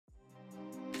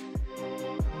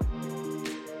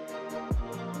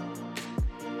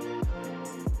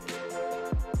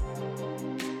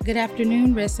Good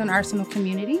afternoon, Redstone Arsenal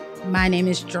community. My name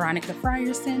is Jeronica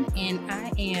Frierson, and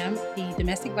I am the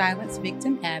domestic violence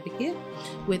victim advocate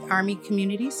with Army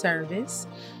Community Service.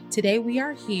 Today we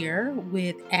are here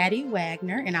with Adde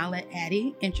Wagner, and I'll let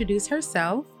Adde introduce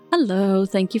herself. Hello,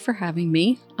 thank you for having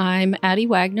me. I'm Adde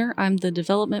Wagner. I'm the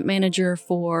Development Manager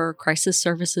for Crisis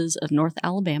Services of North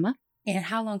Alabama. And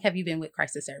how long have you been with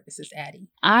Crisis Services, Adde?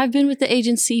 I've been with the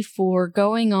agency for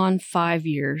going on 5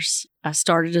 years. I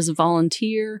started as a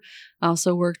volunteer. I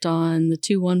also worked on the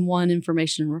 211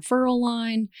 information referral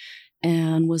line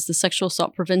and was the sexual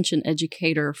assault prevention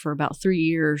educator for about 3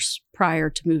 years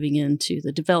prior to moving into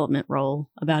the development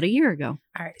role about a year ago.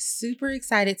 All right, super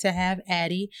excited to have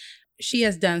Adde. She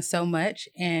has done so much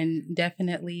and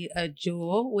definitely a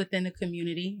jewel within the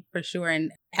community for sure,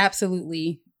 and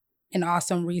absolutely an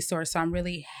awesome resource. So I'm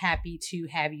really happy to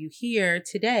have you here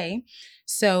today.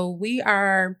 So we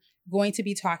are going to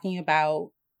be talking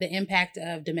about the impact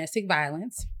of domestic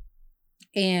violence.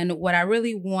 And what I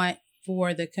really want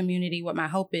for the community, what my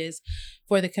hope is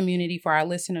for the community, for our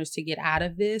listeners to get out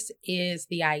of this is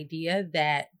the idea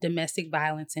that domestic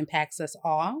violence impacts us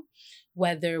all,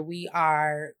 whether we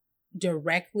are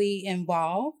directly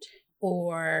involved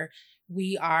or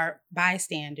we are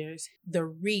bystanders. The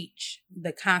reach,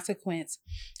 the consequence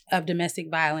of domestic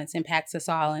violence impacts us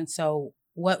all. And so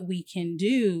what we can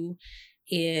do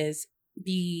is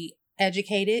be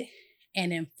educated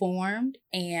and informed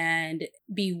and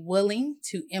be willing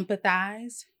to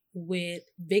empathize with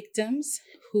victims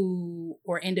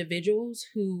or individuals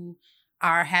who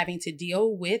are having to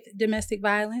deal with domestic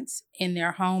violence in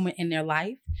their home and in their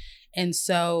life. And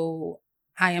so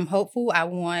I am hopeful.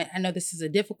 I know this is a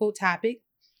difficult topic.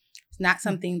 It's not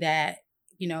something that,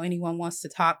 anyone wants to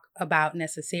talk about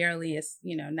necessarily. It's,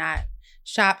 not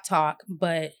shop talk,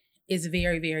 but it's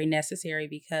very, very necessary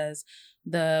because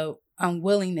the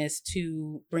unwillingness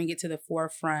to bring it to the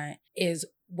forefront is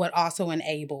what also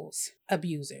enables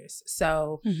abusers.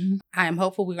 So I am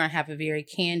hopeful we're going to have a very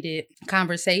candid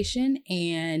conversation.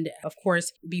 And of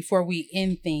course, before we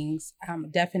end things, I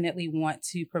definitely want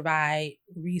to provide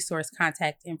resource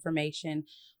contact information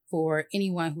for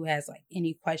anyone who has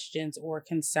any questions or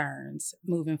concerns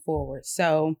moving forward.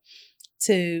 So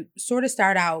to sort of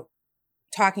start out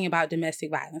talking about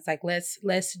domestic violence,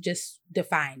 let's just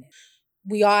define it.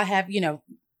 We all have,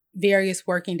 various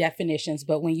working definitions,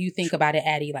 but when you think about it,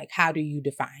 Adde, how do you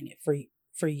define it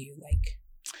for you?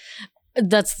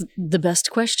 That's the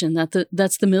best question.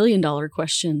 That's the $1 million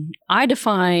question. I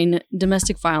define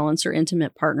domestic violence or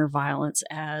intimate partner violence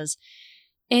as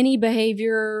any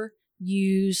behavior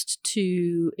used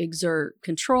to exert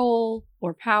control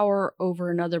or power over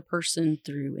another person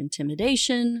through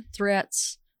intimidation,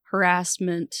 threats,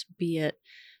 harassment, be it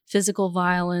physical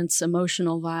violence,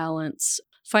 emotional violence,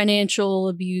 financial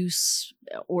abuse,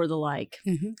 or the like.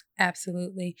 Mm-hmm.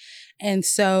 Absolutely. And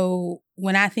so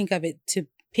when I think of it, to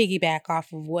piggyback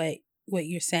off of what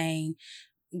you're saying,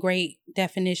 great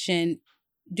definition.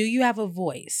 Do you have a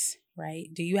voice, right?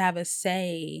 Do you have a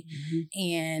say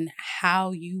in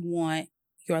how you want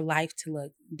your life to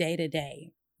look day to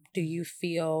day? Do you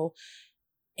feel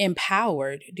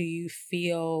empowered? Do you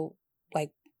feel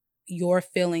like your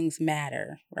feelings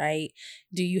matter, right?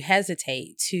 Do you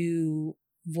hesitate to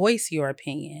voice your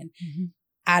opinion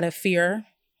out of fear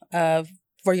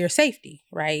for your safety,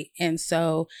 right? And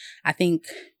so I think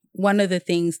one of the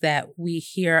things that we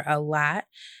hear a lot,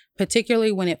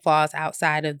 particularly when it falls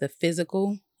outside of the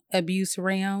physical abuse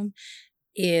realm,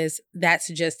 is that's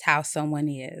just how someone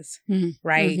is,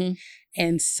 right?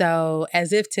 And so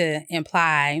as if to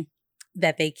imply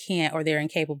that they can't or they're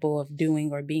incapable of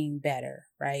doing or being better,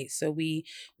 right? So we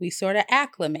sort of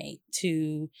acclimate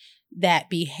to that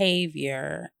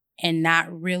behavior and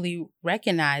not really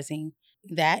recognizing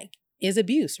that is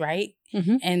abuse, right?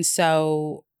 And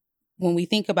so when we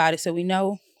think about it, so we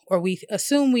know, or we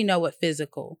assume we know what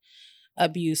physical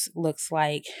abuse looks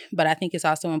like, but I think it's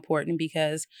also important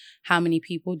because how many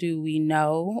people do we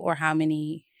know or how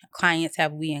many clients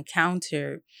have we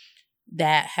encountered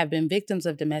that have been victims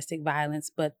of domestic violence,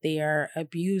 but their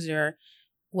abuser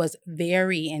was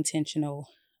very intentional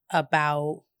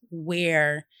about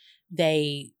where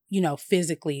they,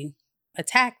 physically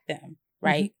attacked them,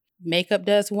 right? Makeup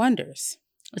does wonders.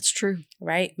 It's true.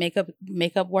 Right?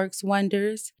 Makeup works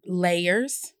wonders.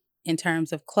 Layers in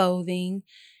terms of clothing.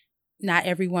 Not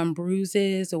everyone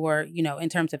bruises or, in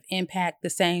terms of impact the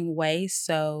same way.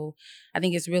 So I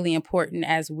think it's really important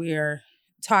as we're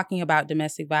talking about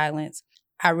domestic violence.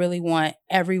 I really want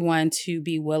everyone to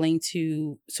be willing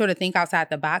to sort of think outside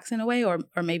the box in a way, or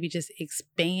maybe just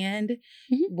expand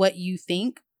what you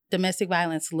think domestic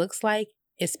violence looks like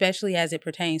especially as it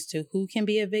pertains to who can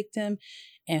be a victim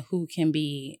and who can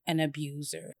be an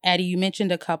abuser. Adde, you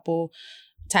mentioned a couple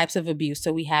types of abuse.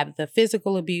 So we have the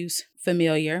physical abuse,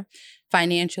 familiar,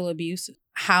 financial abuse.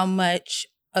 How much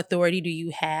authority do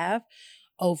you have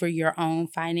over your own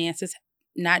finances?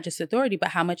 Not just authority, but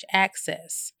how much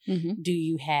access do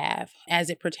you have as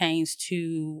it pertains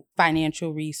to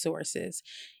financial resources?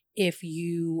 If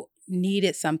you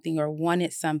needed something or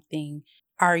wanted something,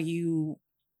 are you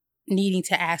needing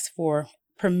to ask for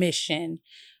permission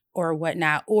or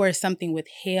whatnot, or is something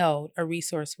withheld, a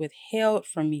resource withheld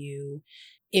from you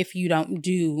if you don't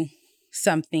do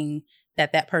something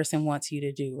that that person wants you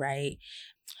to do, right?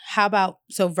 How about,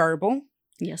 so verbal?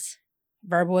 Yes.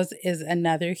 Verbal is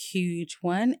another huge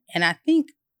one. And I think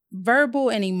verbal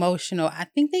and emotional, I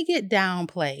think they get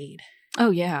downplayed.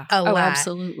 Oh, yeah. A lot.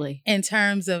 Absolutely. In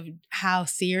terms of how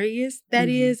serious that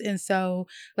is. And so,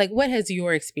 like, what has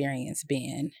your experience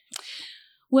been?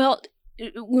 Well,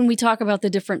 when we talk about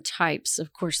the different types,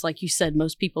 of course, like you said,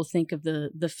 most people think of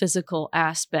the physical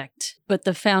aspect, but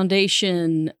the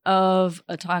foundation of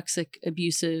a toxic,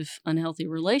 abusive, unhealthy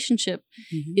relationship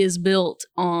is built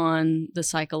on the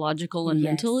psychological and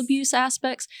mental abuse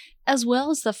aspects, as well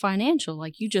as the financial.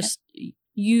 Like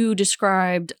you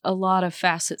described a lot of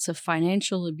facets of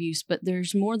financial abuse, but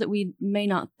there's more that we may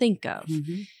not think of,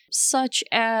 such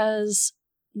as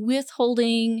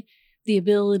withholding the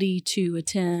ability to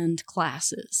attend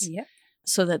classes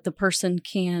so that the person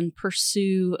can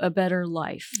pursue a better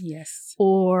life. Yes.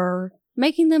 Or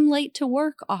making them late to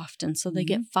work often so they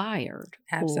get fired.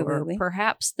 Absolutely. Or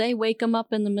perhaps they wake them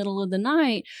up in the middle of the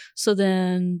night so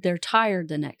then they're tired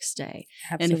the next day.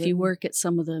 Absolutely. And if you work at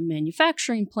some of the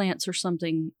manufacturing plants or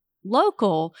something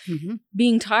local,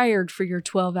 being tired for your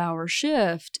 12-hour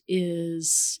shift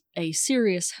is a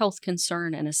serious health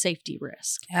concern and a safety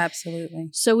risk. Absolutely.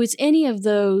 So it's any of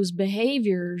those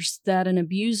behaviors that an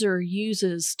abuser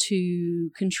uses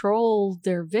to control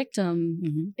their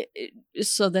victim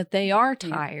so that they are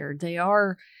tired. They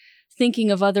are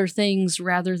thinking of other things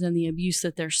rather than the abuse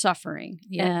that they're suffering.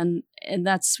 And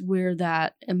that's where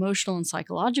that emotional and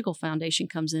psychological foundation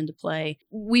comes into play.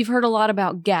 We've heard a lot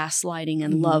about gaslighting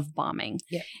and love bombing.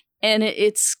 And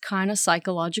it's kind of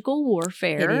psychological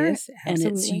warfare. It is, absolutely.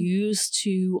 And it's used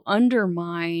to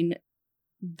undermine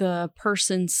the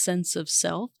person's sense of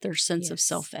self, their sense of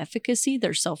self-efficacy,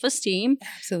 their self-esteem,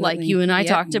 like you and I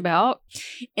talked about.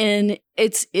 And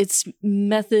it's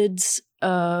methods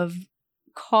of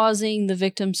causing the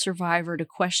victim survivor to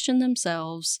question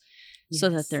themselves so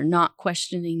that they're not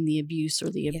questioning the abuse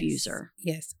or the abuser.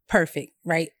 Yes. Perfect.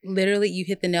 Right. Literally, you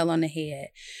hit the nail on the head,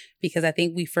 because I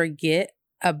think we forget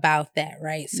about that.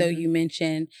 Right. So you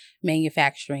mentioned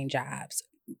manufacturing jobs,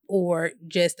 or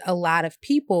just a lot of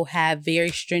people have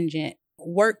very stringent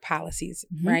work policies.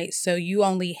 Right. So you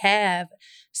only have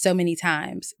so many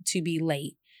times to be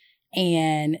late,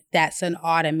 and that's an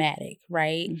automatic.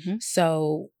 Right.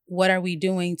 So what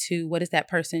is that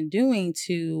person doing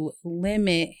to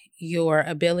limit your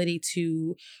ability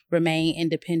to remain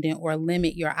independent or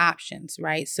limit your options,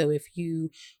 right? So if you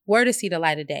were to see the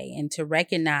light of day and to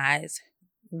recognize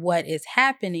what is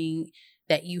happening,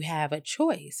 that you have a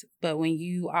choice. But when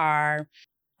you are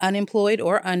unemployed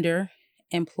or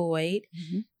underemployed,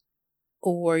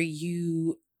 or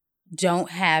you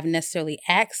don't have necessarily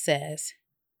access,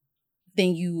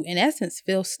 then you, in essence,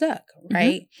 feel stuck,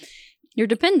 right? You're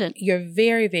dependent. You're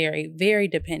very, very, very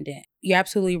dependent. You're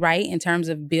absolutely right in terms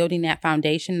of building that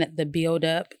foundation, that the build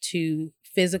up to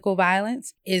physical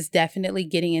violence is definitely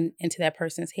getting into that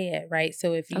person's head, right?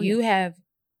 So if you have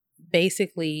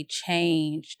basically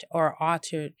changed or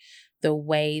altered the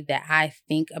way that I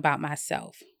think about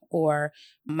myself or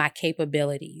my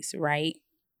capabilities, right,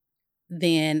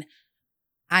 then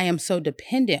I am so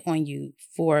dependent on you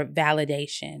for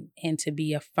validation and to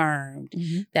be affirmed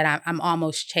that I'm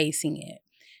almost chasing it.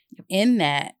 In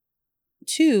that,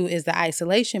 too, is the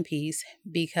isolation piece,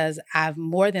 because I've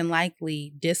more than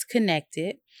likely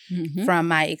disconnected from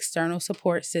my external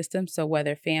support system. So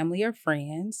whether family or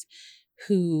friends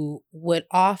who would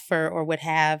offer or would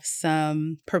have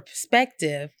some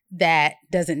perspective that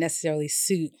doesn't necessarily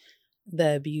suit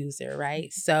the abuser,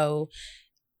 right? So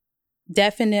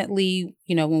definitely,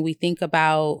 when we think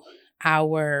about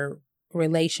our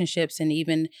relationships and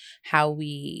even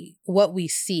what we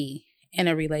see in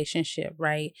a relationship,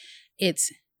 right?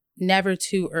 It's never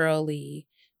too early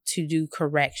to do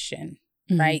correction,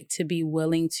 right? To be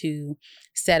willing to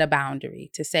set a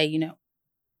boundary, to say,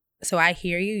 so I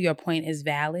hear you, your point is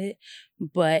valid,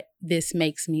 but this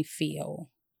makes me feel,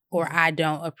 or I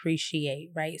don't appreciate,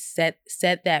 right? Set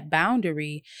that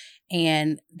boundary,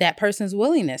 and that person's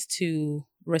willingness to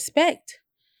respect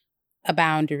a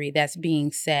boundary that's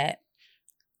being set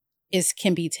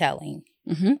can be telling,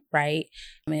 right?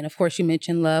 I mean, of course, you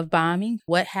mentioned love bombing.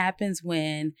 What happens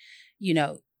when,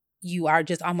 you are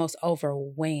just almost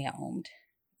overwhelmed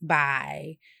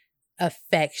by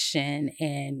affection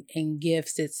and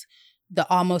gifts? It's the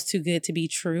almost too good to be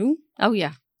true. Oh,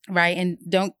 yeah. Right. And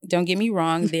don't get me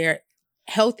wrong,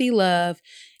 healthy love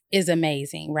is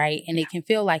amazing, right? And it can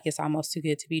feel like it's almost too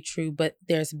good to be true, but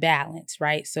there's balance,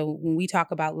 right? So when we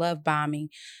talk about love bombing,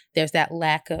 there's that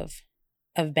lack of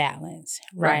balance,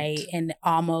 right? And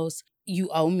almost, you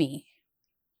owe me.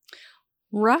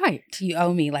 Right. You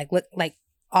owe me. Like, look, like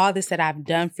all this that I've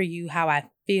done for you, how I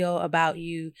feel about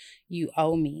you, you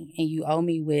owe me. And you owe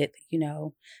me with,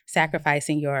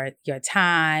 sacrificing your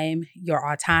time,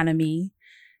 your autonomy,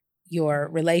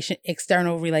 your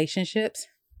external relationships.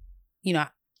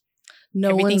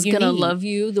 No one's going to love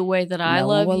you the way that I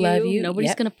love you.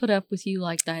 Nobody's going to put up with you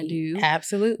like I do.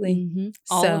 Absolutely.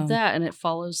 All of that. And it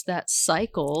follows that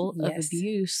cycle of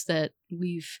abuse that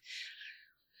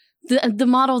the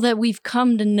model that we've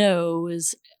come to know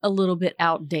is a little bit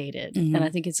outdated. And I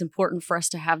think it's important for us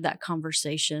to have that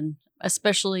conversation,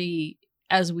 especially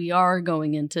as we are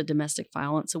going into Domestic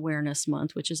Violence Awareness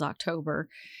Month, which is October,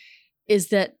 is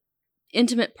that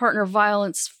intimate partner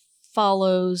violence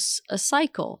follows a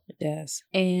cycle. It does.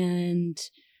 And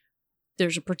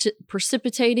there's a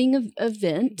precipitating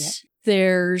event. Yep.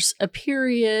 There's a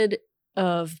period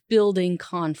of building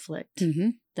conflict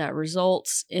that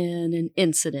results in an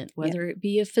incident, whether it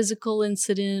be a physical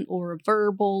incident or a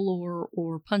verbal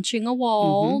or punching a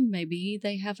wall. Maybe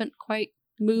they haven't quite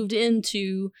moved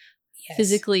into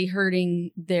physically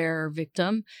hurting their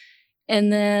victim.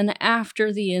 And then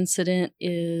after the incident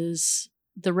is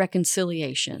the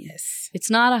reconciliation. Yes. It's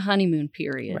not a honeymoon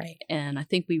period. Right. And I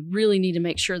think we really need to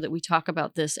make sure that we talk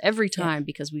about this every time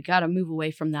because we got to move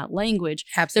away from that language.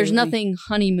 Absolutely. There's nothing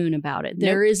honeymoon about it. Nope.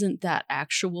 There isn't that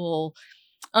actual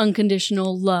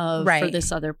unconditional love for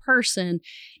this other person.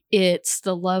 It's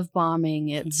the love bombing.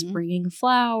 It's bringing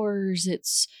flowers.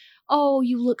 It's, oh,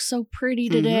 you look so pretty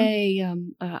today.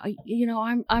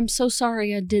 I'm so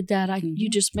sorry I did that. You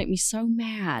just make me so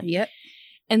mad. Yep.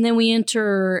 And then we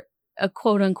enter a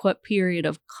quote unquote period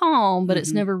of calm, but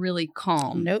it's never really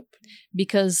calm. Nope.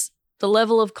 Because the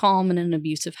level of calm in an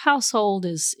abusive household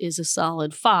is a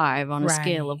solid 5 on a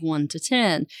scale of 1 to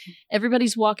 10.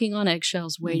 Everybody's walking on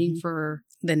eggshells waiting for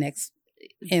the next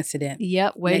incident.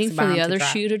 Yep. Waiting for the other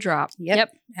shoe to drop.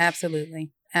 Yep.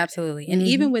 Absolutely. Absolutely. And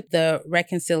even with the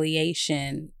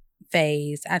reconciliation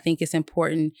phase, I think it's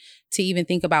important to even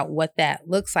think about what that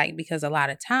looks like, because a lot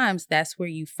of times that's where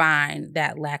you find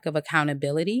that lack of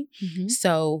accountability.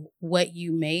 So what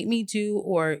you made me do,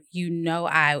 or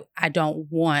I don't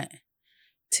want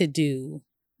to do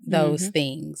those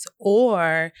things,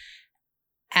 or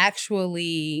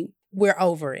actually we're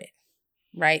over it,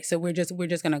 right? So we're just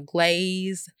going to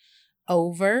glaze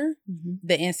over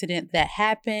the incident that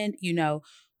happened.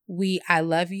 I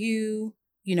love you.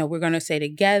 We're going to say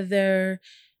together,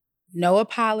 no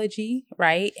apology,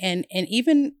 right? And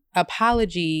even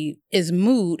apology is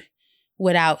moot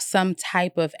without some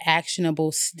type of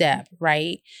actionable step,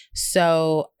 right?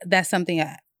 So that's something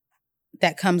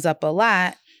that comes up a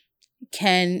lot.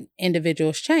 Can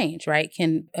individuals change, right?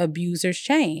 Can abusers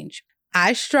change?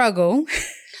 I struggle.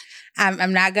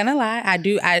 I'm not going to lie. I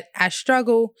do. I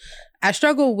struggle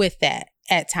with that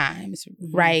at times,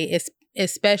 right?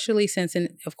 Especially since,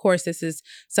 and of course, this is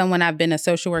someone I've been a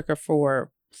social worker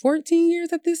for 14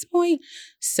 years at this point.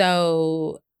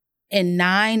 So, and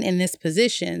 9 in this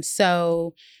position.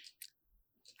 So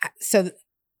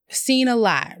seen a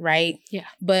lot, right? Yeah.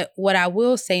 But what I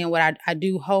will say, and what I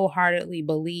do wholeheartedly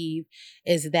believe,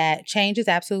 is that change is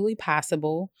absolutely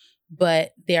possible,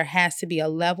 but there has to be a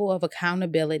level of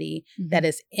accountability that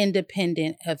is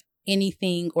independent of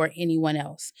anything or anyone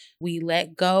else. We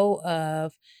let go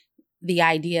of the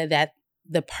idea that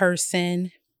the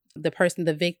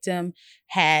victim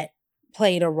had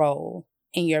played a role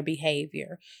in your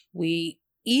behavior. We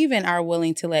even are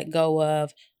willing to let go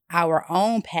of our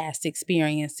own past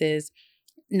experiences,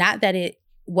 not that it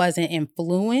wasn't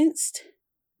influenced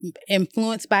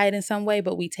by it in some way,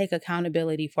 but we take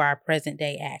accountability for our present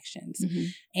day actions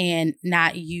and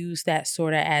not use that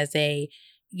sort of as a,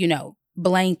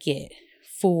 blanket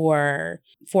for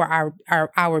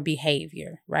our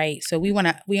behavior, right? So we want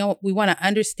to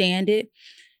understand it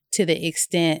to the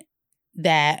extent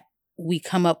that we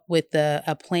come up with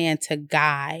a plan to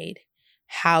guide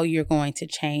how you're going to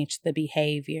change the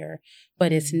behavior,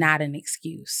 but it's not an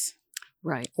excuse,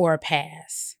 right? Or a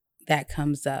pass that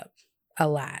comes up a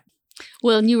lot.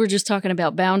 Well, and you were just talking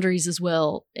about boundaries as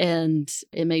well. And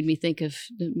it made me think of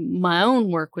my own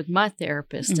work with my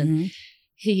therapist. Mm-hmm. And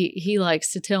he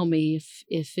likes to tell me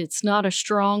if it's not a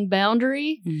strong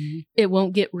boundary, Mm-hmm. it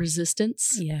won't get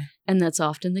resistance. Yeah. And that's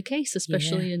often the case,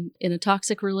 especially in a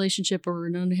toxic relationship or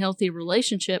an unhealthy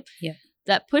relationship. Yeah.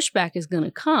 That pushback is going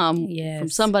to come Yes. from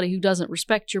somebody who doesn't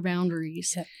respect your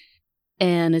boundaries. Yep.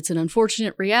 And it's an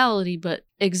unfortunate reality, but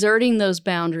exerting those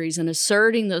boundaries and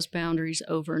asserting those boundaries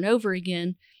over and over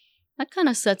again, that kind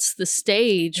of sets the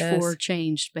stage for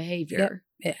changed behavior. Yep.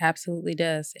 It absolutely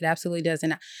does. It absolutely does.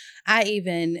 And I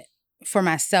even, for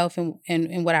myself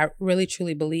and what I really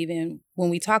truly believe in,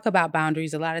 when we talk about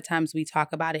boundaries, a lot of times we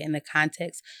talk about it in the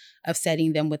context of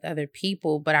setting them with other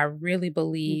people. But I really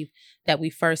believe that we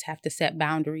first have to set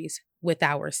boundaries with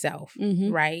ourselves,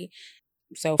 right?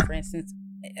 So, for instance,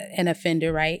 an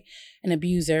offender, right, an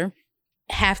abuser,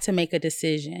 have to make a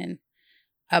decision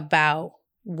about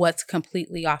what's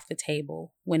completely off the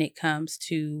table when it comes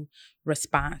to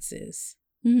responses,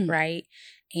 right?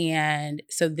 And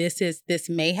so this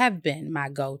may have been my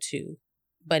go-to,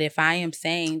 but if I am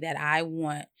saying that I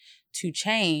want to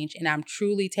change and I'm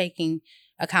truly taking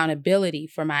accountability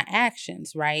for my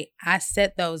actions, right, I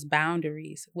set those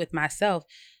boundaries with myself.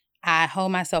 I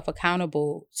hold myself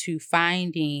accountable to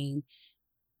finding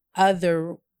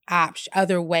other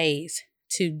ways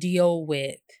to deal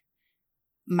with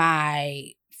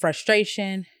my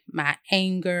frustration, my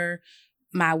anger,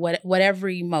 my whatever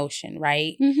emotion,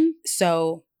 right? Mm-hmm.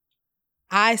 So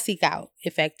I seek out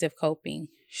effective coping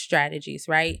strategies,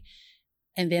 right?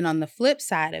 And then on the flip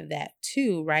side of that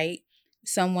too, right?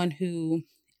 Someone who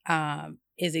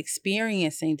is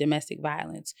experiencing domestic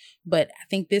violence, but I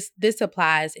think this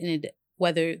applies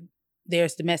whether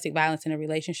there's domestic violence in a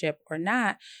relationship or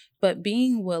not, but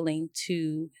being willing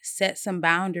to set some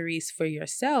boundaries for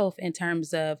yourself in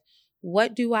terms of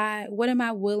what am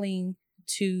I willing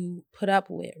to put up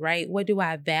with, right? What do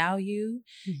I value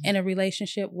in a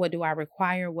relationship? What do I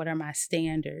require? What are my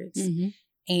standards?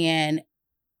 And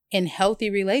in healthy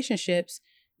relationships,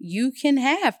 you can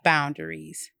have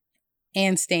boundaries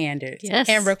and standards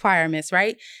and requirements,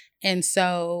 right? And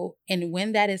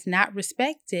when that is not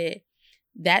respected,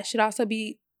 that should also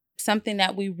be something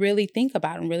that we really think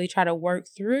about and really try to work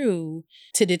through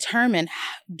to determine,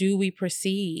 do we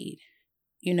proceed,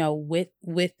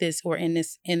 with this or in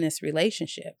this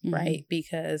relationship, right?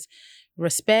 Because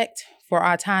respect for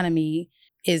autonomy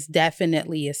is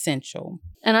definitely essential.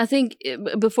 And I think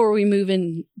before we move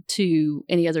into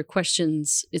any other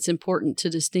questions, it's important to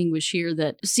distinguish here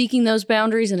that seeking those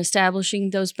boundaries and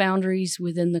establishing those boundaries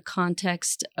within the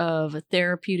context of a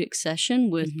therapeutic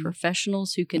session with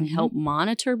professionals who can help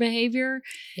monitor behavior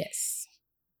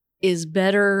is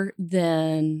better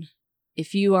than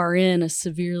if you are in a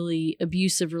severely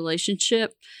abusive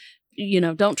relationship.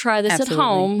 Don't try this at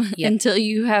home until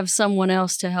you have someone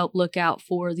else to help look out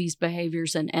for these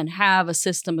behaviors and have a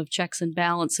system of checks and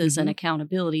balances and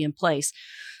accountability in place.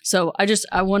 So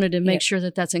I wanted to make sure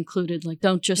that that's included. Like,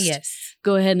 don't just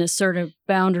go ahead and assert a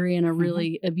boundary in a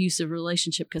really abusive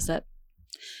relationship, because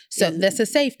that's a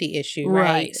safety issue,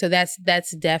 right? So that's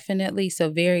definitely, so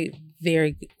very,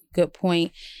 very good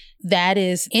point. That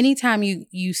is, anytime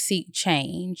you seek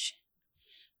change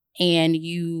and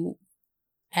you,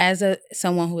 as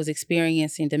someone who is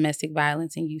experiencing domestic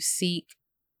violence, and you seek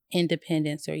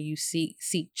independence or you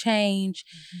seek change,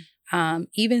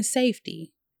 even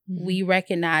safety, we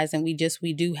recognize and we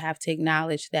do have to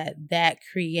acknowledge that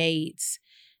creates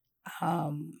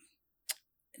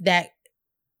that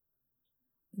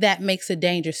makes a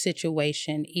dangerous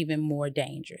situation even more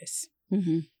dangerous.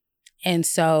 And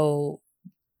so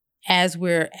as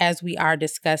we are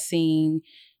discussing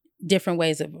different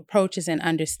ways of approaches and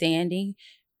understanding,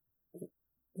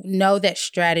 know that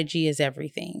strategy is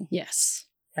everything. Yes.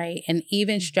 Right. And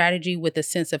even strategy with a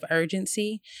sense of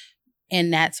urgency.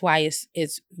 And that's why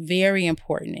it's very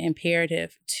important,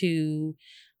 imperative to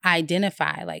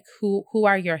identify, like, who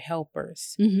are your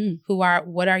helpers?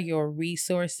 What are your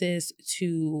resources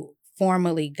to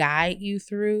formally guide you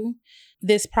through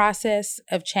this process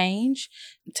of change?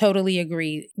 Totally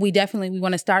agree. We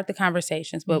want to start the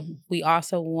conversations, but we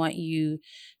also want you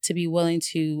to be willing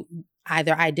to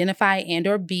either identify and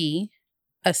or be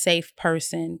a safe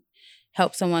person,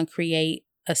 help someone create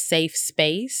a safe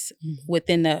space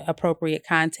within the appropriate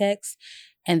context,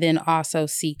 and then also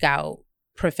seek out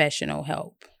professional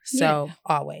help. So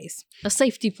always a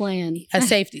safety plan.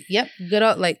 Good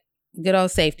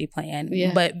old safety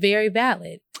plan, but very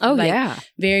valid.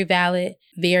 Very valid,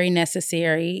 very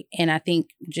necessary. And I think,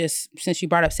 just since you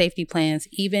brought up safety plans,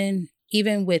 even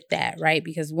even with that, right?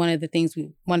 Because one of the things we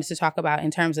wanted to talk about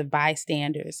in terms of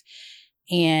bystanders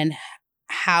and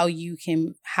how you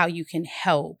can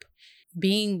help,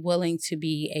 being willing to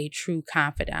be a true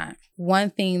confidant. One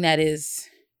thing that is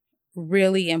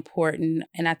really important,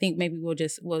 and I think maybe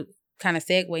we'll kind of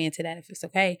segue into that if it's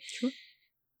okay. Sure.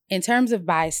 In terms of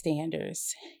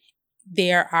bystanders,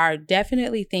 there are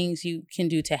definitely things you can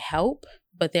do to help,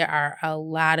 but there are a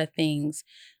lot of things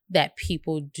that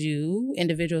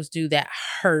individuals do that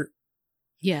hurt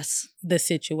the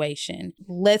situation.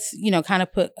 Let's, kind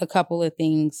of put a couple of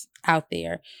things out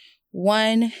there.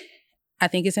 One, I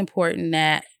think it's important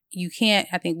that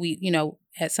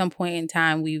at some point in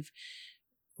time we've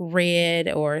read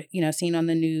or, seen on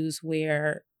the news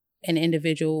where an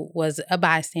individual was a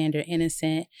bystander,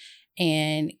 innocent,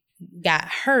 and got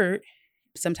hurt,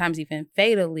 sometimes even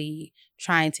fatally,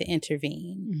 trying to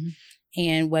intervene. Mm-hmm.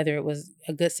 And whether it was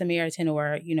a Good Samaritan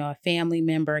or, a family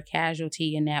member, a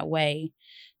casualty in that way,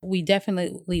 we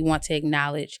definitely want to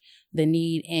acknowledge the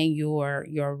need and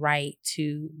your right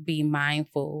to be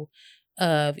mindful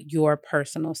of your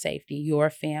personal safety, your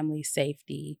family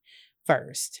safety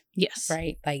first. Yes.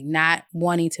 Right? Like not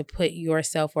wanting to put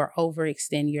yourself or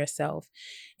overextend yourself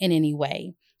in any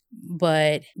way.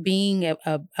 But being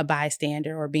a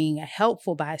bystander or being a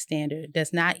helpful bystander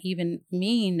does not even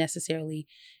mean necessarily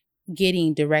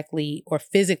getting directly or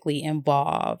physically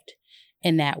involved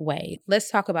in that way.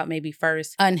 Let's talk about maybe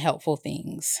first unhelpful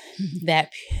things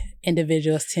that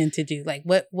individuals tend to do. Like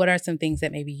what are some things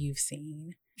that maybe you've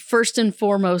seen? First and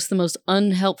foremost, the most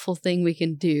unhelpful thing we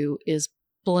can do is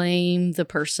blame the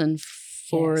person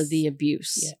for the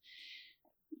abuse. Yeah.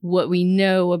 What we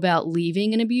know about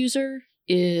leaving an abuser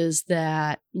is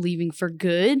that leaving for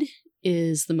good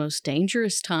is the most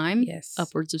dangerous time. Yes.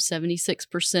 Upwards of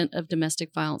 76% of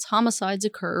domestic violence homicides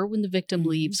occur when the victim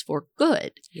leaves for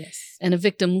good. Yes. And a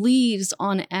victim leaves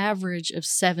on average of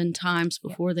 7 times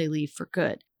before they leave for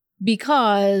good.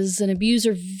 Because an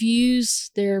abuser views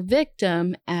their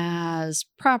victim as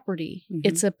property. Mm-hmm.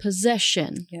 It's a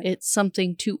possession. Yep. It's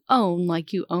something to own,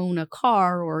 like you own a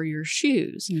car or your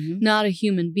shoes, not a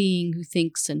human being who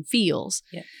thinks and feels.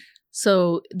 Yep.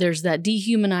 So there's that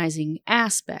dehumanizing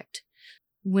aspect.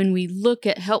 When we look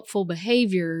at helpful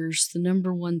behaviors, the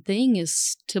number one thing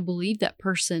is to believe that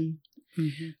person.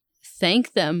 Mm-hmm.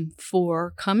 Thank them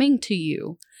for coming to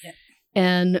you. Yep.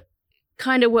 And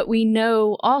kind of what we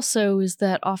know also is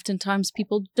that oftentimes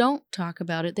people don't talk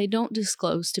about it. They don't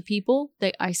disclose to people.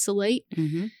 They isolate.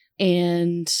 Mm-hmm.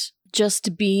 And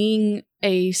just being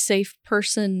a safe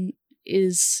person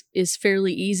is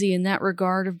fairly easy in that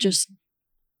regard of just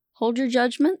hold your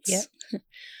judgments. Yep.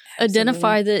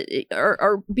 Identify that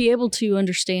or be able to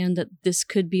understand that this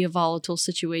could be a volatile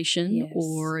situation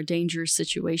or a dangerous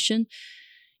situation.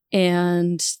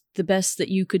 And the best that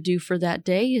you could do for that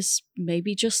day is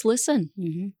maybe just listen.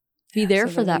 Mm-hmm. Be there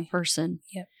for that person.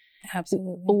 Yep,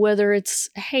 absolutely. Whether it's,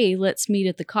 hey, let's meet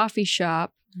at the coffee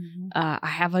shop. Mm-hmm. I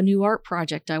have a new art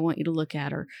project I want you to look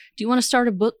at. Or do you want to start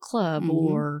a book club? Mm-hmm.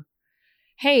 Or,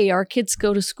 hey, our kids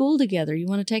go to school together. You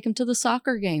want to take them to the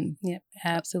soccer game? Yep,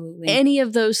 absolutely. Any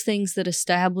of those things that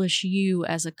establish you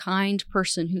as a kind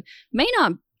person who may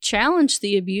not challenge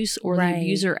the abuse or the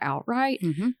abuser outright,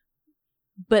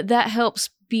 but that helps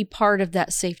be part of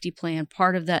that safety plan,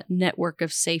 part of that network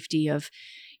of safety of,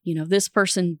 this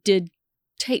person did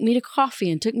take me to coffee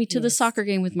and took me to the soccer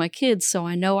game with my kids, so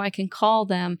I know I can call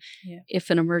them if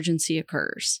an emergency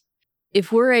occurs.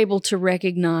 If we're able to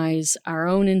recognize our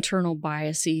own internal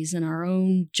biases and our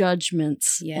own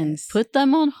judgments and put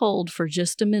them on hold for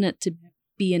just a minute to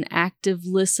be an active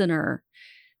listener,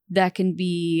 that can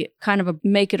be kind of a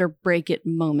make it or break it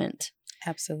moment.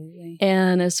 Absolutely.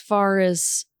 And as far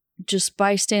as just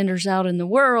bystanders out in the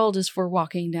world, as we're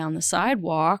walking down the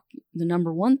sidewalk, the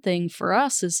number one thing for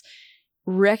us is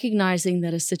recognizing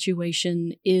that a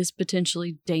situation is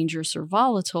potentially dangerous or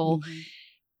volatile,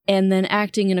 and then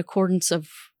acting in accordance of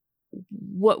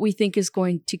what we think is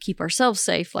going to keep ourselves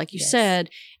safe, like you said,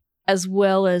 as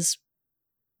well as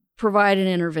provide an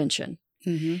intervention.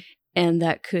 Mm-hmm. And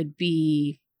that could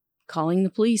be calling the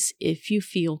police if you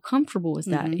feel comfortable with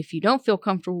that. If you don't feel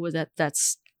comfortable with that,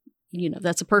 that's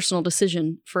a personal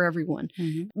decision for everyone.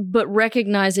 But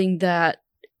recognizing that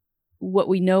what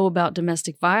we know about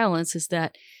domestic violence is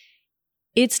that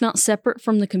it's not separate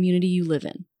from the community you live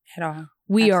in. At all.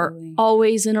 We are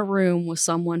always in a room with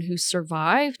someone who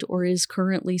survived or is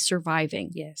currently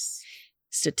surviving. Yes.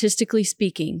 Statistically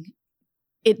speaking,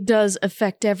 it does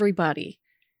affect everybody.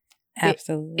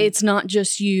 Absolutely. It's not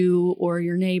just you or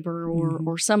your neighbor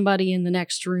or somebody in the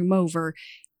next room over.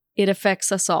 it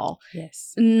affects us all.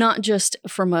 Yes. Not just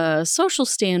from a social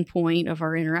standpoint of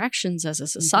our interactions as a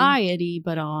society,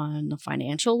 but on a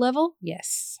financial level.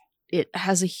 Yes. It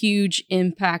has a huge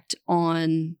impact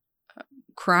on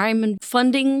crime and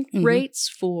funding rates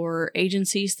for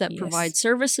agencies that provide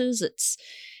services.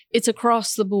 It's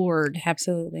across the board.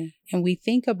 Absolutely. And we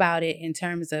think about it in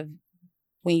terms of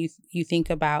when you think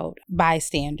about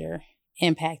bystander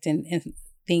impact and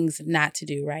things not to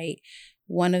do, right?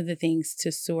 One of the things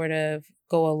to sort of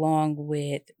go along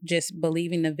with just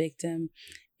believing the victim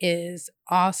is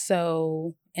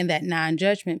also, in that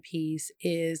non-judgment piece,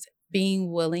 is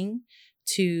being willing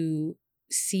to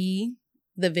see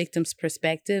the victim's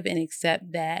perspective and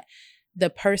accept that the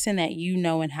person that you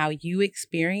know and how you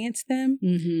experience them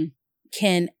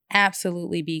can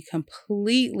absolutely be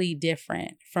completely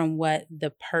different from what the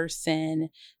person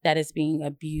that is being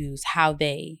abused, how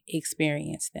they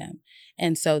experience them.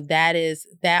 And so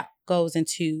that goes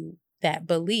into that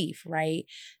belief, right?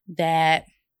 That,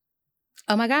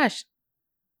 oh my gosh,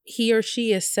 he or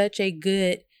she is such a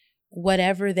good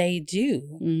whatever they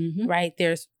do, right?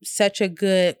 There's such a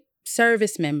good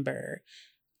service member,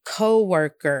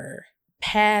 co-worker,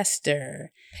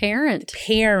 pastor, parent,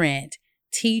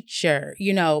 teacher,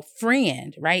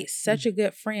 friend, right? Such a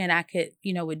good friend. I could,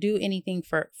 would do anything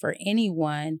for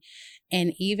anyone.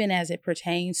 And even as it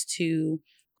pertains to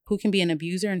who can be an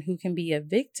abuser and who can be a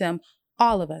victim,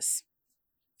 all of us,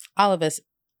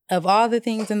 of all the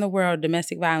things in the world,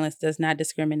 domestic violence does not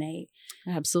discriminate.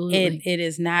 Absolutely. It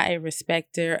is not a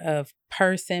respecter of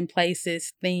person,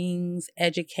 places, things,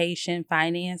 education,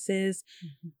 finances,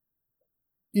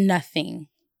 nothing.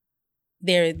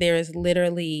 There is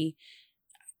literally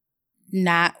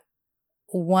not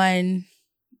one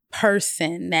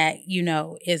person that,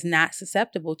 is not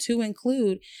susceptible, to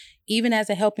include even as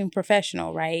a helping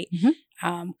professional, right?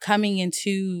 Coming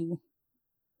into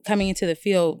the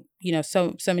field,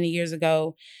 so many years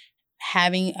ago,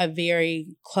 having a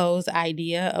very close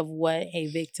idea of what a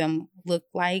victim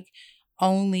looked like,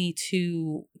 only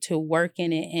to work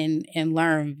in it and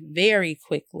learn very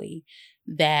quickly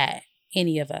that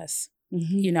any of us,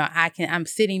 I'm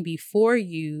sitting before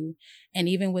you, and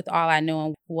even with all I know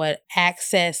and what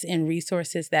access and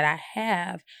resources that I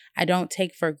have, I don't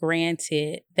take for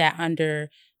granted that under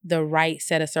the right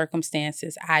set of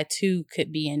circumstances, I too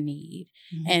could be in need.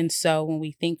 And so when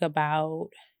we think about,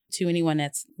 to anyone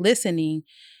that's listening,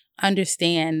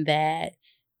 understand that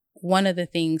one of the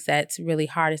things that's really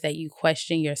hard is that you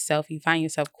question yourself. You find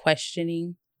yourself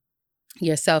questioning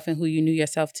yourself and who you knew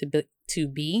yourself to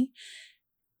be,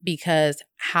 because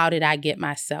how did I get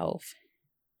myself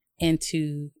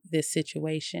into this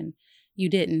situation? You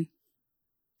didn't.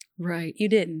 Right. You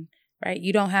didn't, right?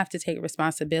 You don't have to take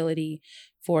responsibility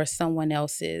for someone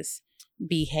else's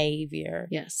behavior.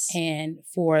 Yes. And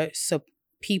for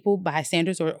people,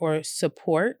 bystanders or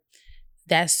support,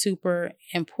 that's super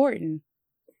important.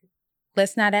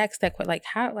 Let's not ask that question,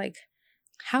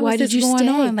 how why is this did you going stay?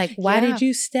 on? Why did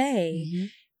you stay?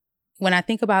 When I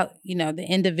think about, the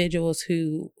individuals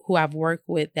who I've worked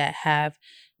with that have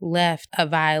left a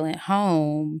violent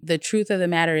home, the truth of the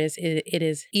matter is it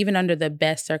is, even under the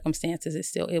best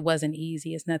circumstances, it wasn't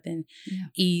easy. It's nothing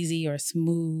easy or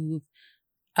smooth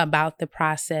about the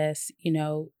process,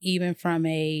 even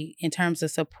in terms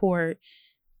of support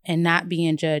and not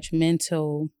being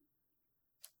judgmental.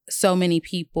 So many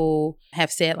people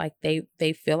have said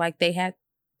they feel like they had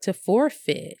to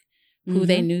forfeit who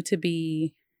they knew to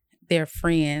be their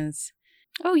friends.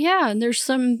 Oh yeah, and there's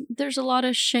a lot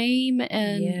of shame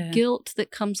and guilt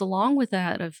that comes along with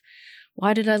that, of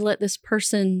why did I let this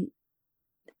person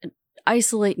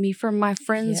isolate me from my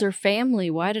friends or family?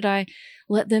 Why did I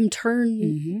let them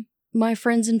turn my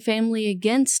friends and family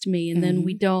against me? And then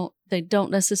they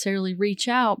don't necessarily reach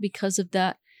out because of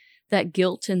that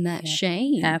guilt and that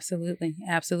shame. Absolutely.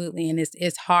 Absolutely. And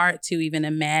it's hard to even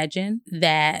imagine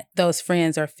that those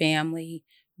friends or family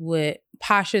would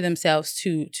posture themselves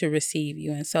to receive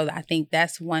you. And so I think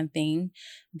that's one thing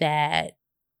that,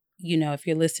 if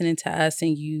you're listening to us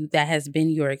and that has been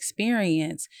your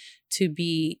experience, to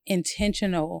be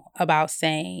intentional about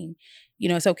saying,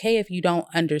 it's okay if you don't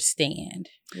understand,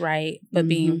 right? But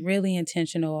being really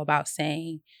intentional about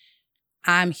saying,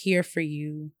 I'm here for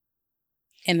you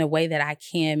in the way that I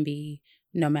can be,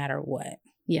 no matter what.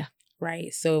 Yeah.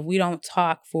 Right. So if we don't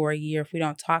talk for a year, if we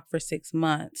don't talk for 6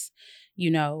 months,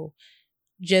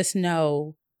 just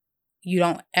know you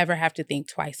don't ever have to think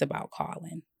twice about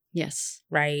calling. Yes.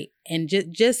 Right. And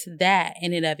just that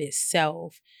in and of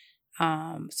itself,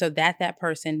 so that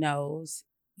person knows,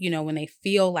 when they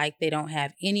feel like they don't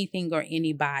have anything or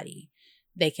anybody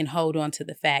they can hold on to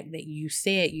the fact that you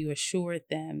said you assured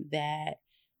them that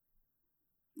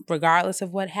regardless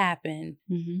of what happened,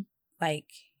 like,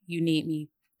 you need me,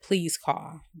 please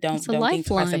call. Don't think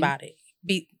twice about it.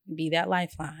 Be that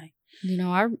lifeline. You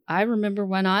know, I remember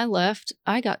when I left,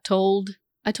 I got told,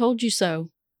 I told you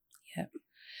so. Yep.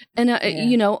 And,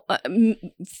 you know,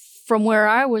 from where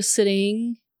I was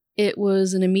sitting, it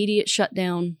was an immediate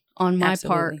shutdown on my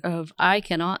part of, I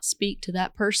cannot speak to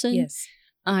that person. Yes.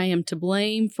 I am to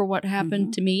blame for what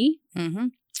happened to me.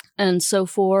 And so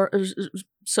forth.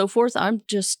 I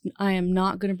am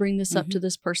not going to bring this up to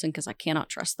this person because I cannot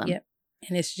trust them. Yep.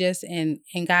 And it's just, and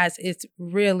guys, it's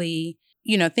really,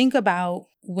 you know, think about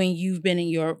when you've been in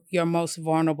your most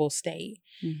vulnerable state,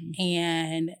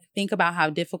 and think about how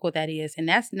difficult that is. And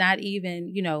that's not even,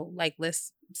 you know, like,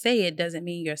 let's say it doesn't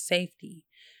mean your safety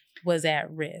was at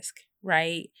risk,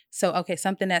 right? So, okay,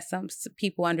 something that some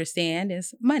people understand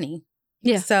is money.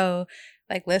 Yeah. So,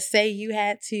 like, let's say you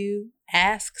had to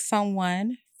ask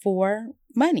someone for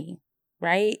money,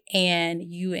 right? And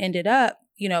you ended up,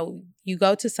 you know, you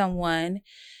go to someone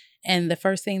and the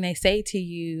first thing they say to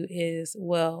you is,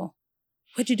 well,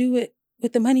 what'd you do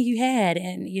with the money you had?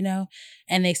 And, you know,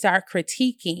 and they start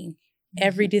critiquing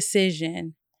every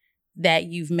decision that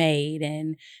you've made,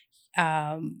 and,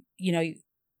 you know,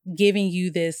 giving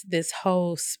you this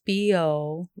whole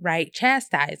spiel, right?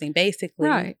 Chastising, basically.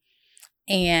 Right.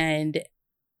 And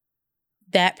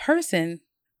that person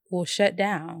will shut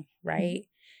down, right?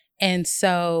 And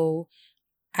so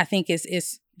I think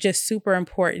it's just super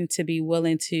important to be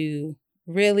willing to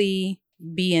really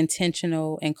be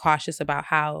intentional and cautious about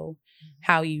how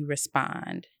you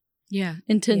respond. Yeah,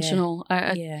 intentional.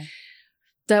 Yeah.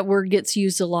 That word gets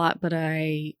used a lot, but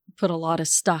I put a lot of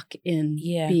stock in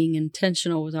being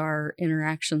intentional with our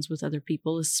interactions with other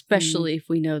people, especially if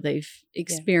we know they've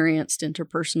experienced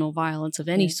interpersonal violence of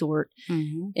any sort,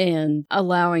 and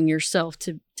allowing yourself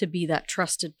to be that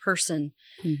trusted person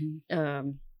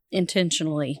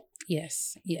intentionally.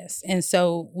 Yes. And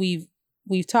so we've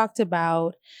talked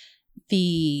about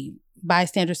the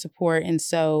bystander support, and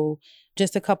so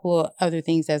just a couple of other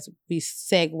things as we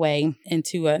segue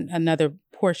into another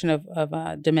portion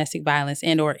of domestic violence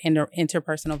and or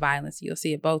interpersonal violence. You'll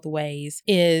see it both ways.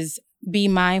 Is be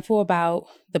mindful about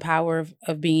the power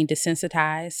of being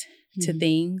desensitized to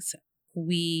things.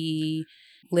 We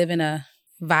live in a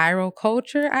viral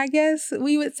culture, I guess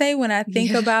we would say, when I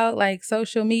think about like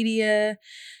social media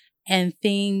and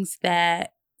things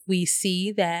that we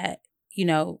see that, you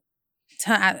know,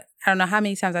 I don't know how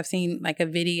many times I've seen like a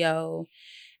video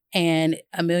and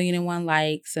 1,000,001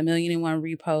 likes, 1,000,001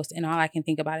 reposts, and all I can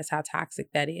think about is how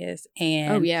toxic that is.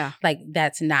 And like,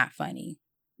 that's not funny.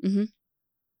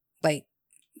 Like,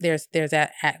 there's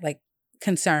that like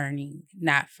concerning,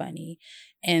 not funny.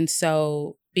 And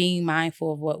so being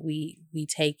mindful of what we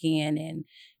take in, and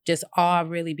just all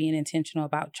really being intentional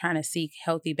about trying to seek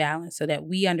healthy balance so that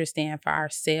we understand for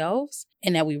ourselves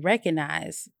and that we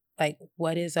recognize like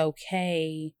what is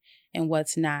okay and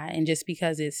what's not. And just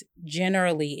because it's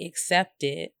generally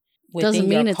accepted within doesn't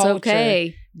mean your culture, it's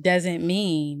okay. Doesn't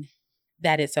mean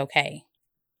that it's okay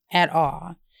at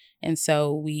all. And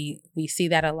so we see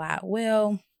that a lot.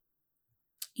 Well,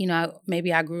 you know,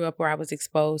 maybe I grew up where I was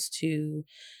exposed to,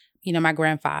 you know, my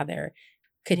grandfather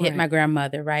could hit my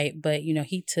grandmother, right? But, you know,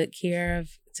 he took care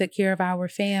of our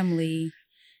family.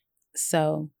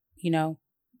 So, you know,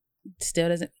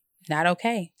 still not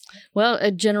okay. Well,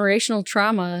 a generational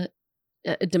trauma,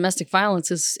 domestic violence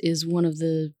is one of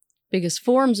the biggest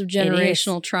forms of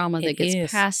generational trauma that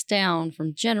gets passed down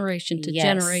from generation to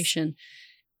generation,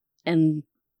 and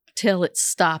until it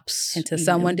stops, until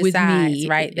someone decides,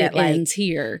 right, that it ends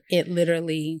here. It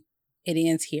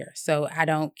ends here. So I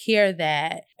don't care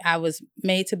that I was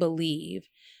made to believe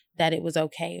that it was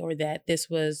okay, or that this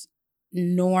was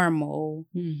normal,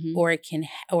 or it can,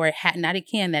 or it had not. It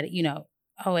can that, you know,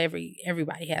 oh,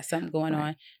 everybody has something going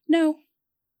on. Nope.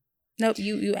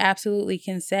 You absolutely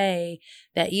can say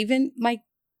that, even like,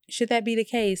 should that be the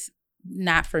case?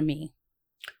 Not for me.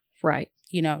 Right.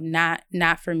 You know,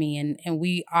 not for me. And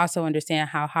we also understand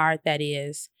how hard that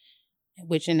is,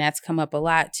 and that's come up a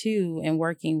lot too in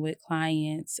working with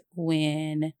clients,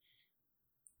 when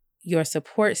your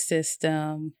support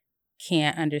system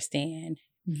can't understand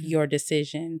your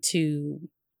decision to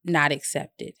not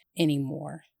accept it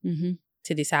anymore.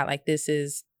 To decide like, this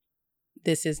is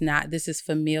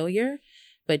familiar,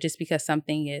 but just because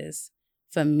something is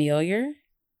familiar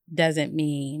doesn't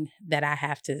mean that I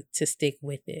have to stick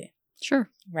with it.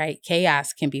 Sure. Right.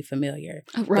 Chaos can be familiar.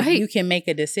 Right. But you can make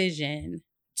a decision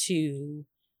to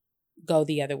go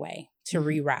the other way, to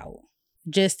reroute.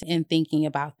 Just in thinking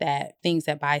about that, things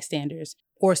that bystanders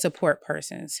or support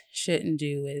persons shouldn't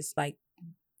do is like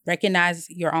recognize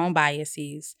your own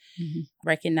biases,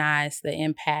 recognize the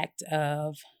impact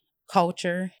of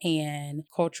culture and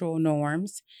cultural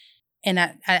norms. And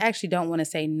I actually don't want to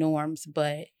say norms,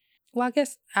 but well, I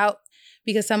guess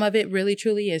because some of it really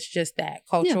truly is just that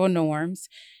cultural norms,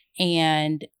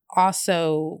 and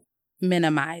also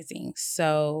minimizing.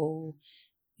 So,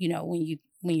 when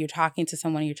you're talking to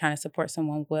someone, you're trying to support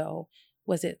someone. Well,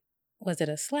 was it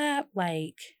a slap?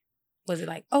 Like, was it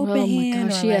like open hand?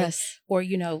 Gosh, or yes. Or,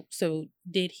 so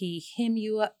did he hem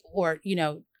you up or,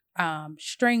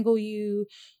 strangle you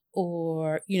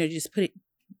or, just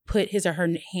put his or her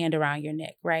hand around your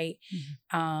neck, right?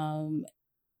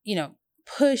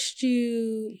 Pushed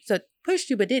you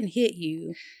but didn't hit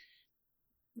you,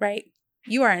 right?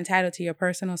 You are entitled to your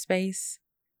personal space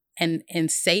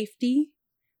and safety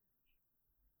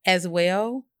as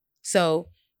well. So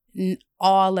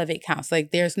all of it counts.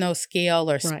 Like there's no scale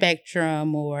or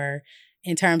spectrum or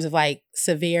in terms of like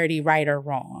severity, right or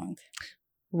wrong.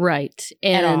 Right.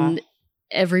 And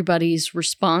everybody's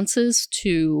responses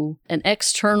to an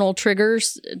external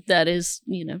triggers that is,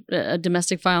 a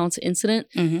domestic violence incident,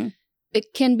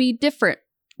 it can be different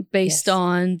based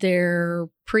on their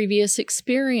previous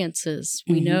experiences.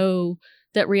 We know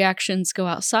that reactions go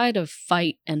outside of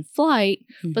fight and flight,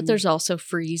 but there's also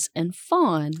freeze and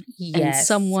fawn. And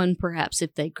someone, perhaps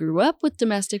if they grew up with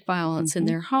domestic violence in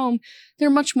their home, they're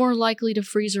much more likely to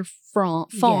freeze or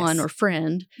fawn or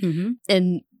friend.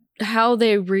 And how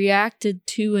they reacted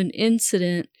to an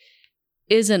incident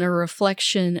isn't a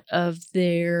reflection of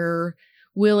their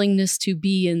willingness to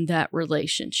be in that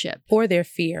relationship. Or their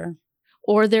fear.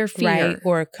 Right.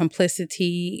 Or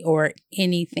complicity or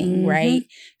anything, right?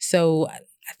 So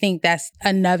I think that's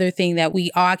another thing that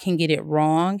we all can get it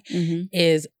wrong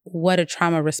is what a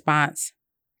trauma response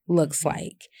looks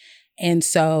like. And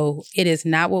so it is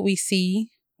not what we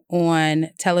see on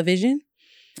television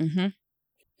in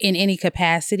any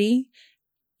capacity.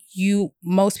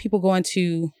 Most people go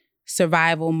into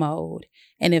survival mode.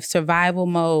 And if survival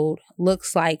mode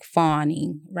looks like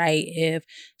fawning, right? If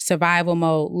survival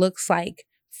mode looks like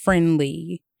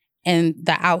friendly and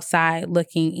the outside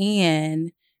looking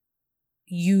in,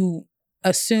 you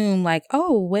assume like,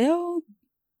 oh, well,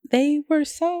 they look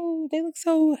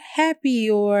so happy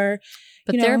but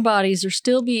their bodies are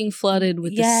still being flooded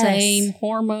with the same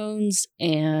hormones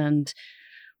and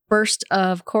burst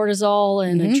of cortisol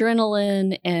and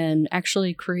adrenaline, and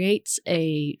actually creats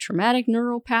a traumatic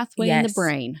neural pathway in the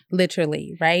brain.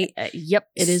 Literally, right? Yep.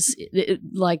 It is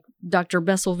like Dr.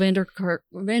 Bessel van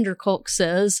der Kolk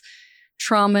says,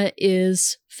 trauma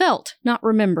is felt, not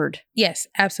remembered. Yes,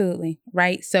 absolutely.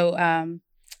 Right. So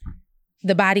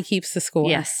the body keeps the score.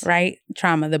 Yes. Right?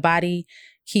 Trauma, the body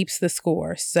keeps the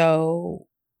score. So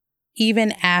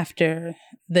even after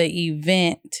the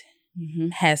event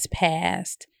has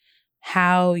passed,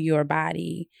 how your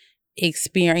body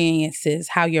experiences,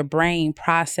 how your brain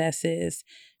processes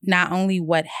not only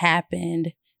what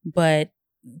happened, but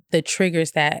the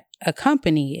triggers that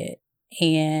accompany it.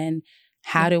 And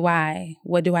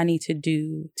what do I need to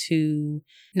do to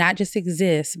not just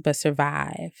exist, but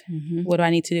survive? What do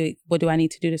I need to do? What do I need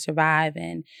to do to survive?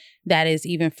 And that is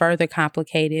even further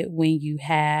complicated when you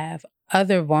have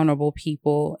other vulnerable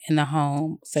people in the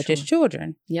home, such as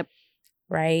children. Yep.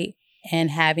 Right?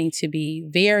 And having to be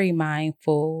very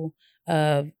mindful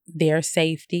of their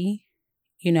safety,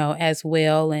 as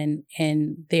well,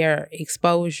 and their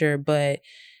exposure. But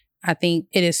I think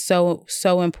it is so,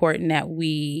 so important that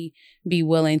we be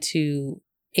willing to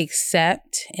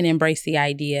accept and embrace the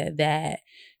idea that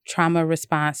trauma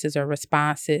responses or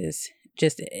responses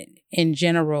just in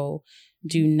general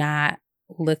do not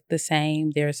look the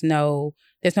same. There's no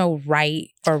right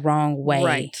or wrong way.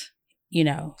 Right.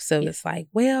 So it's like,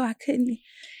 well,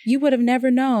 you would have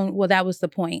never known. Well, that was the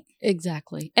point.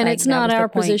 Exactly. And it's not our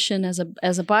position as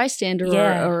a bystander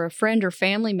or a friend or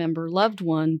family member, loved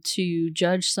one, to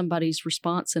judge somebody's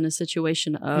response in a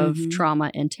situation of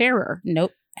trauma and terror.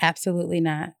 Nope. Absolutely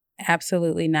not.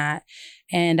 Absolutely not.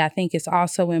 And I think it's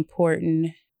also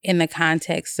important in the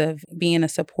context of being a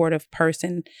supportive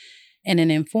person and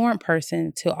an informed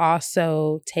person to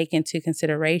also take into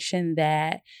consideration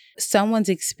that someone's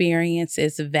experience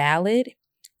is valid,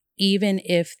 even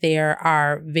if there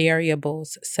are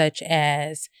variables such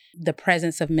as the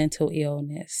presence of mental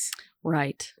illness.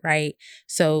 Right. Right.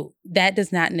 So that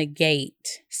does not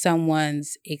negate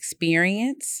someone's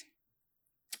experience,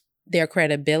 their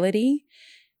credibility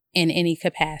in any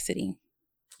capacity.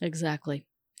 Exactly.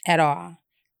 At all.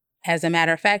 as a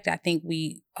matter of fact, I think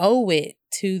we owe it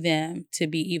to them to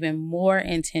be even more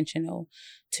intentional,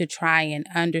 to try and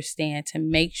understand, to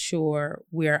make sure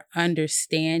we're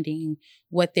understanding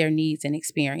what their needs and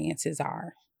experiences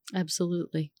are.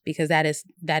 Absolutely. Because that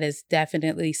is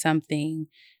definitely something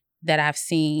that I've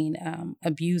seen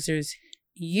abusers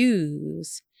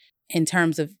use in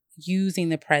terms of using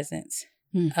the presence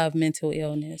of mental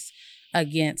illness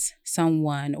against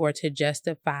someone or to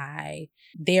justify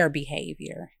their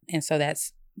behavior. And so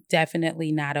that's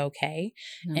definitely not okay.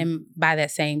 No. And by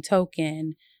that same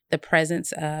token, the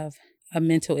presence of a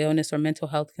mental illness or mental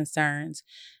health concerns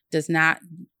does not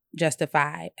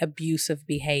justify abusive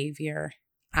behavior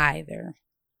either.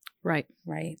 Right.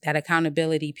 Right. That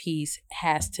accountability piece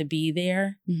has to be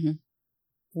there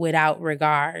without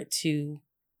regard to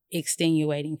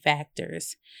extenuating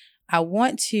factors. I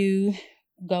want to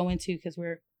go into, because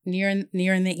we're nearing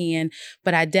the end,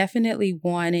 but I definitely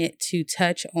wanted to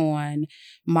touch on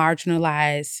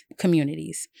marginalized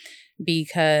communities,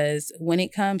 because when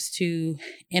it comes to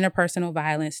interpersonal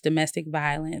violence, domestic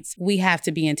violence, we have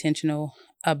to be intentional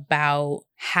about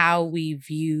how we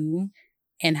view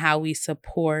and how we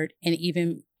support, and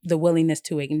even the willingness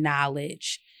to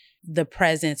acknowledge the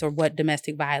presence or what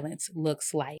domestic violence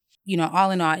looks like. You know,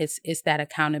 all in all, it's that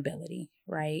accountability,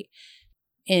 right?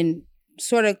 And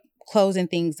sort of closing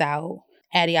things out,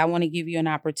 Adde, I want to give you an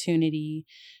opportunity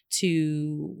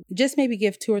to just maybe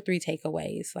give 2 or 3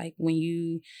 takeaways. Like when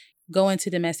you go into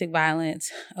Domestic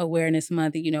Violence Awareness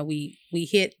Month, you know,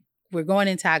 we're going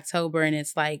into October, and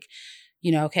it's like,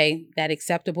 you know, okay, that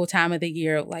acceptable time of the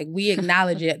year, like we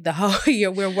acknowledge it the whole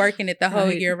year. We're working it the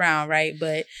whole year round, right?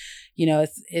 But, you know,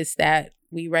 it's that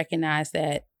we recognize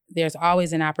that there's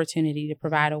always an opportunity to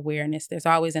provide awareness. There's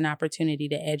always an opportunity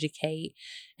to educate,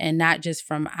 and not just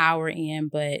from our end,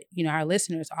 but, you know, our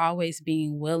listeners always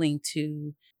being willing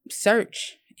to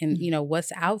search and, you know,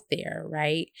 what's out there,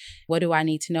 right? What do I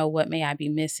need to know? What may I be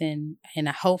missing? And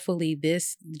hopefully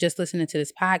just listening to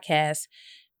this podcast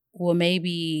will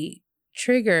maybe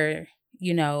trigger,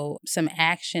 you know, some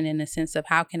action in the sense of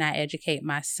how can I educate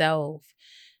myself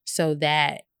so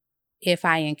that if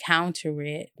I encounter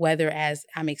it, whether as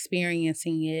I'm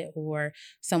experiencing it or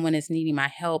someone is needing my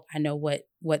help, I know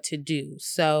what to do.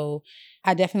 So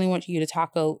I definitely want you to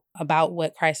talk about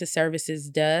what Crisis Services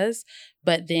does,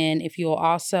 but then if you'll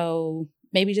also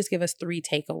maybe just give us 3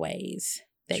 takeaways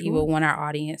that you will want our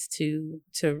audience to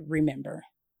remember.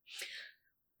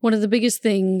 One of the biggest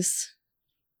things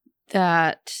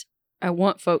that I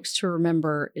want folks to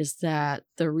remember is that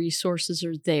the resources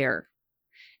are there,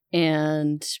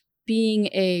 and being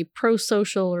a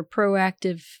pro-social or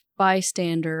proactive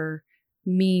bystander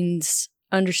means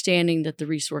understanding that the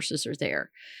resources are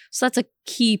there. So that's a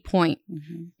key point.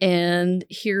 And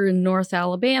here in North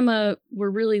Alabama, we're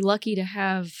really lucky to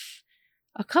have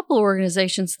a couple of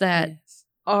organizations that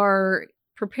are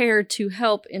prepared to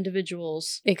help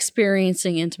individuals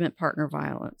experiencing intimate partner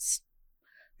violence.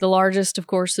 The largest, of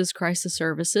course, is Crisis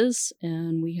Services,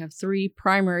 and we have 3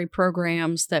 primary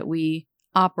programs that we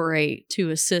operate to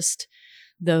assist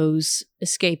those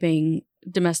escaping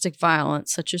domestic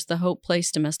violence, such as the Hope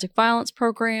Place Domestic Violence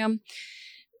Program.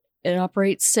 It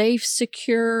operates safe,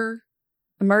 secure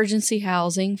emergency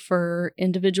housing for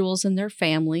individuals and their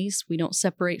families. We don't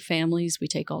separate families. We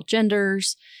take all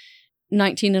genders,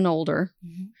 19 and older.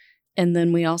 And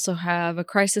then we also have a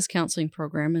crisis counseling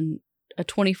program and a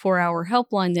 24-hour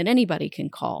helpline that anybody can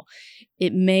call.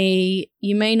 You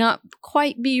may not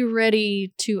quite be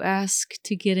ready to ask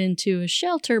to get into a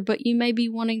shelter, but you may be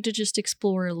wanting to just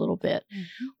explore a little bit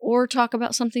or talk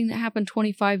about something that happened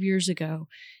 25 years ago.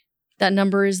 That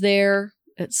number is there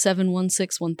at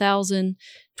 716-1000,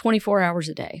 24 hours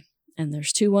a day. And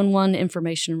there's 211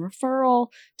 information and referral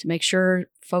to make sure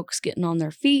folks getting on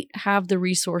their feet have the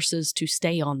resources to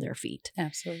stay on their feet.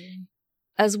 Absolutely.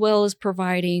 As well as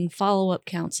providing follow-up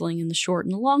counseling in the short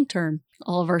and the long term.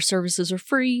 All of our services are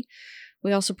free.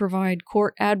 We also provide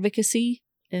court advocacy.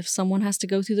 If someone has to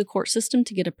go through the court system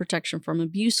to get a protection from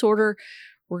abuse order,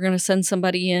 we're going to send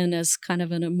somebody in as kind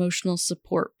of an emotional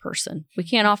support person. We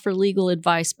can't offer legal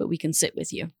advice, but we can sit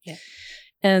with you. Yeah.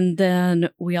 And then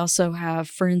we also have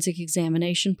forensic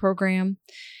examination program.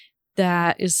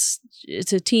 It's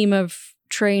a team of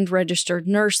trained registered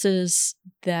nurses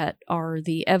that are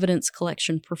the evidence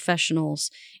collection professionals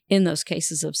in those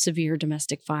cases of severe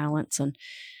domestic violence. And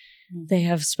they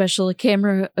have special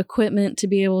camera equipment to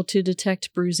be able to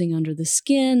detect bruising under the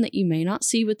skin that you may not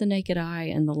see with the naked eye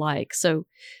and the like. So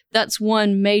that's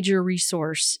one major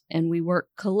resource. And we work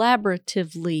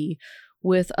collaboratively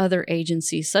with other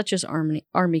agencies such as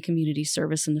Army Community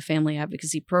Service and the Family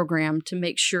Advocacy Program to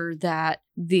make sure that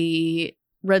the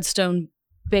Redstone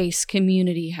base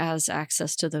community has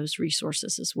access to those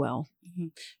resources as well.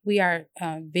 We are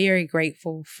very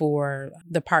grateful for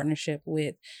the partnership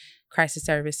with Crisis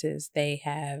Services. They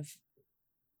have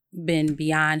been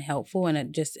beyond helpful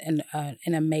and just an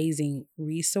amazing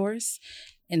resource.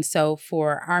 And so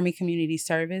for Army Community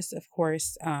Service, of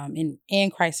course, and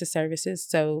Crisis Services.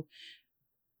 So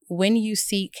when you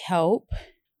seek help,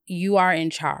 you are in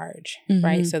charge,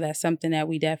 right? So that's something that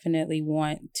we definitely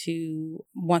want to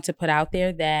put out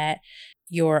there, that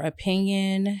your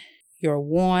opinion, your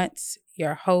wants,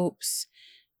 your hopes,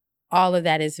 all of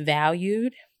that is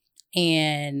valued,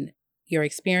 and your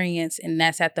experience, and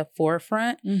that's at the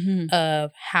forefront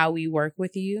of how we work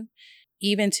with you,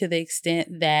 even to the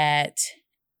extent that,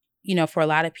 for a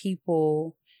lot of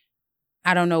people,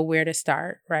 I don't know where to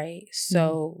start, right?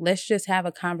 So let's just have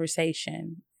a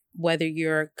conversation. Whether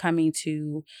you're coming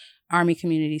to Army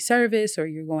Community Service or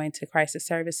you're going to Crisis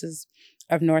Services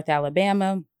of North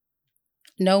Alabama,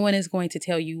 no one is going to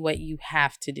tell you what you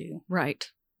have to do. Right.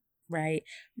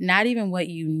 Not even what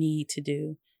you need to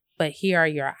do, but here are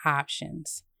your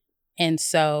options. And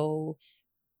so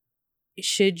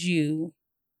should you,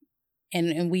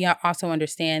 and we also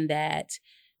understand that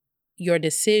your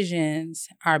decisions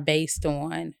are based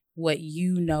on what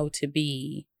you know to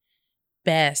be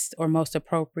best or most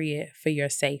appropriate for your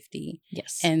safety.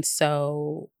 Yes. And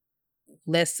so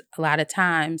a lot of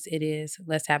times it is,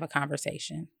 let's have a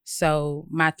conversation. So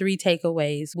my 3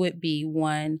 takeaways would be,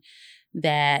 1,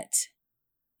 that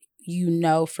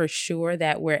for sure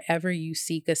that wherever you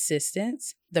seek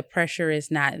assistance, the pressure is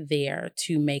not there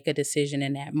to make a decision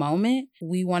in that moment.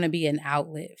 We want to be an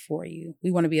outlet for you.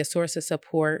 We want to be a source of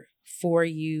support for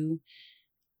you.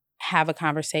 Have a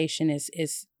conversation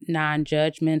is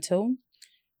non-judgmental.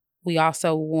 We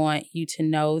also want you to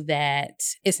know that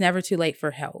it's never too late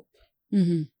for help.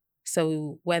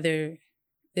 So whether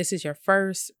this is your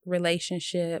first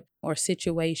relationship or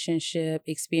situationship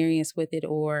experience with it,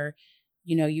 or,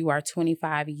 you are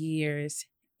 25 years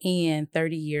in,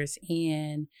 30 years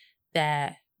in,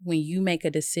 that when you make a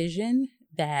decision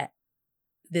that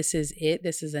this is it,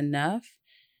 this is enough,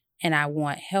 and I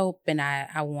want help, and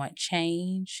I want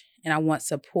change, and I want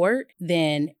support,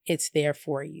 then it's there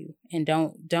for you. And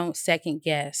don't second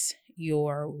guess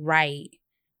your right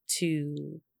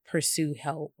to pursue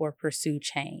help or pursue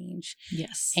change.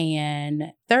 Yes.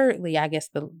 And thirdly, I guess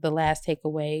the last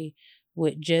takeaway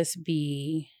would just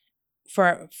be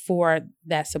for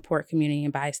that support community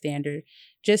and bystander,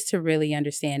 just to really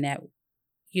understand that,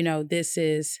 this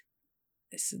is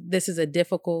a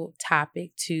difficult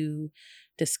topic to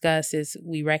discuss. As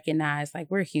we recognize, like,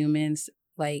 we're humans,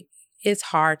 like, it's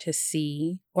hard to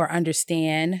see or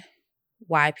understand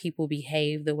why people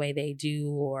behave the way they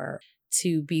do, or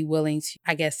to be willing to,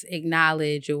 I guess,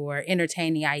 acknowledge or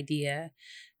entertain the idea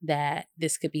that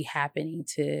this could be happening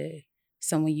to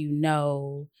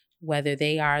someone, whether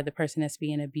they are the person that's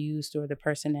being abused or the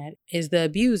person that is the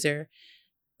abuser.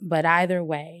 But either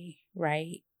way,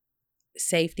 right,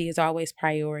 safety is always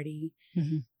priority.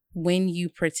 When you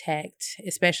protect,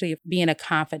 especially being a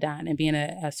confidant and being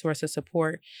a source of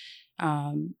support,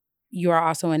 you are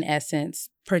also, in essence,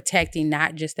 protecting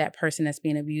not just that person that's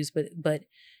being abused, but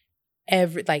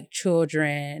every, like,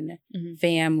 children,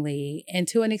 family, and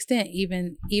to an extent,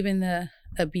 even the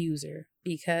abuser,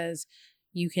 because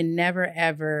you can never,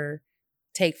 ever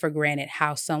take for granted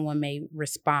how someone may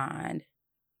respond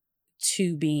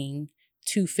to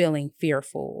feeling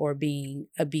fearful or being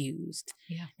abused.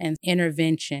 Yeah. And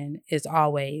intervention is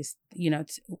always,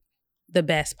 the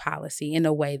best policy in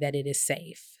a way that it is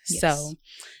safe. Yes. So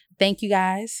thank you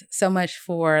guys so much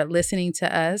for listening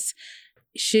to us.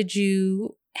 Should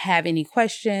you have any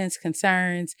questions,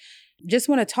 concerns, just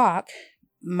want to talk,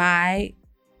 my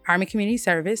Army Community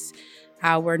Service,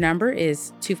 our number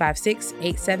is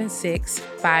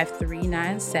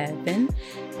 256-876-5397.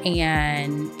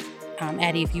 And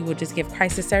Adde, if you will just give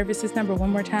Crisis Services number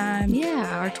one more time.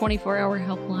 Yeah, our 24-hour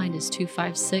helpline is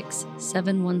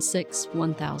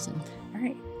 256-716-1000. All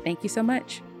right. Thank you so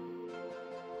much.